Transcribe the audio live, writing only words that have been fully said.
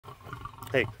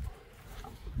Hey.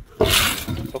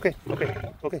 Okay.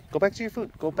 Go back to your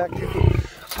food. Go back to your food.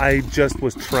 I just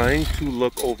was trying to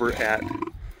look over at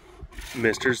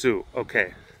Mr. Zoo.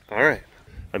 Okay. All right.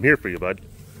 I'm here for you, bud.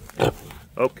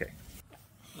 Okay.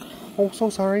 Oh, so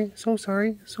sorry. So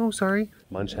sorry. So sorry.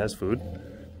 Munch has food.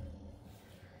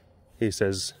 He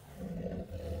says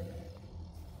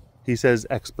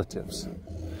expletives.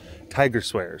 Tiger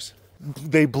swears.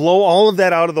 They blow all of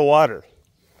that out of the water.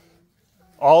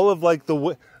 All of like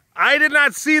the... I did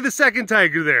not see the second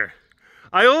tiger there.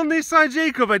 I only saw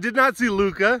Jacob. I did not see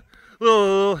Luca.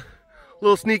 Little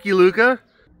sneaky Luca.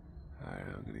 All right,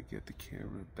 I'm gonna get the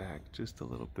camera back just a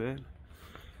little bit.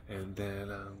 And then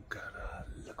I'm gonna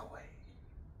look away.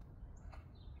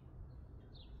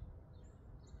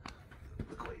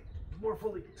 Look away. More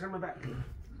fully. Turn my back.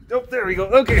 Oh, there we go.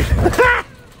 Okay.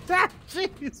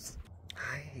 Jeez.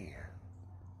 Hi.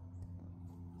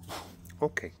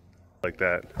 Okay. Like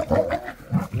that.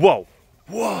 Whoa.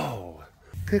 Whoa.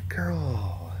 Good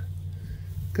girl.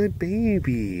 Good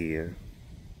baby.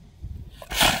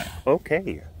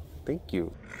 Okay. Thank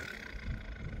you.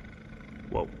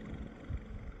 Whoa.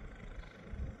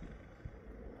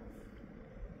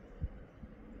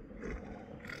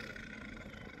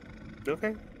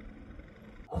 Okay.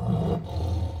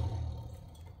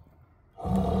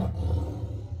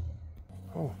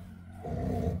 Oh.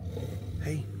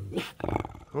 Hey.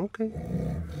 Okay.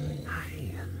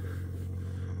 Hi.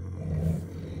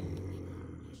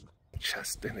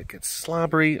 Just, and it gets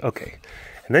slobbery. Okay.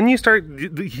 And then you start,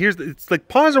 it's like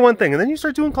paws are one thing, and then you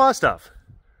start doing claw stuff.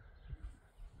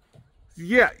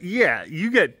 Yeah,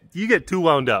 you get too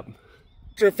wound up.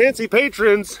 Your fancy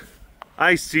patrons,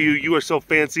 I see you. You are so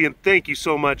fancy, and thank you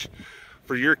so much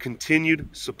for your continued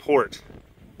support.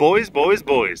 Boys, boys,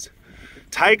 boys.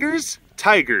 Tigers,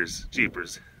 tigers,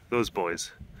 jeepers. Those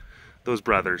boys. Those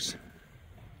brothers.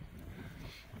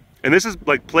 And this is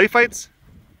like play fights.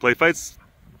 Play fights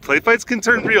can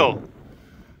turn real.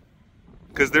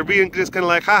 Because they're being just kind of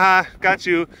like, haha, got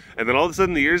you. And then all of a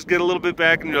sudden the ears get a little bit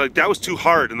back and you're like, that was too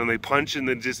hard. And then they punch and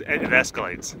then just it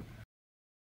escalates.